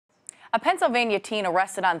A Pennsylvania teen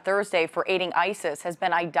arrested on Thursday for aiding ISIS has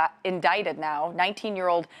been indicted now.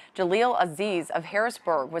 19-year-old Jalil Aziz of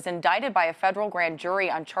Harrisburg was indicted by a federal grand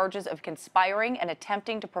jury on charges of conspiring and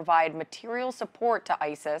attempting to provide material support to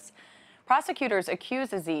ISIS. Prosecutors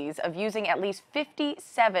accuse Aziz of using at least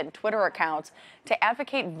 57 Twitter accounts to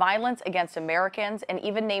advocate violence against Americans and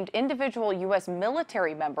even named individual U.S.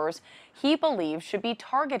 military members he believes should be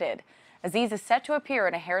targeted. Aziz is set to appear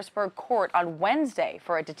in a Harrisburg court on Wednesday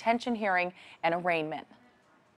for a detention hearing and arraignment.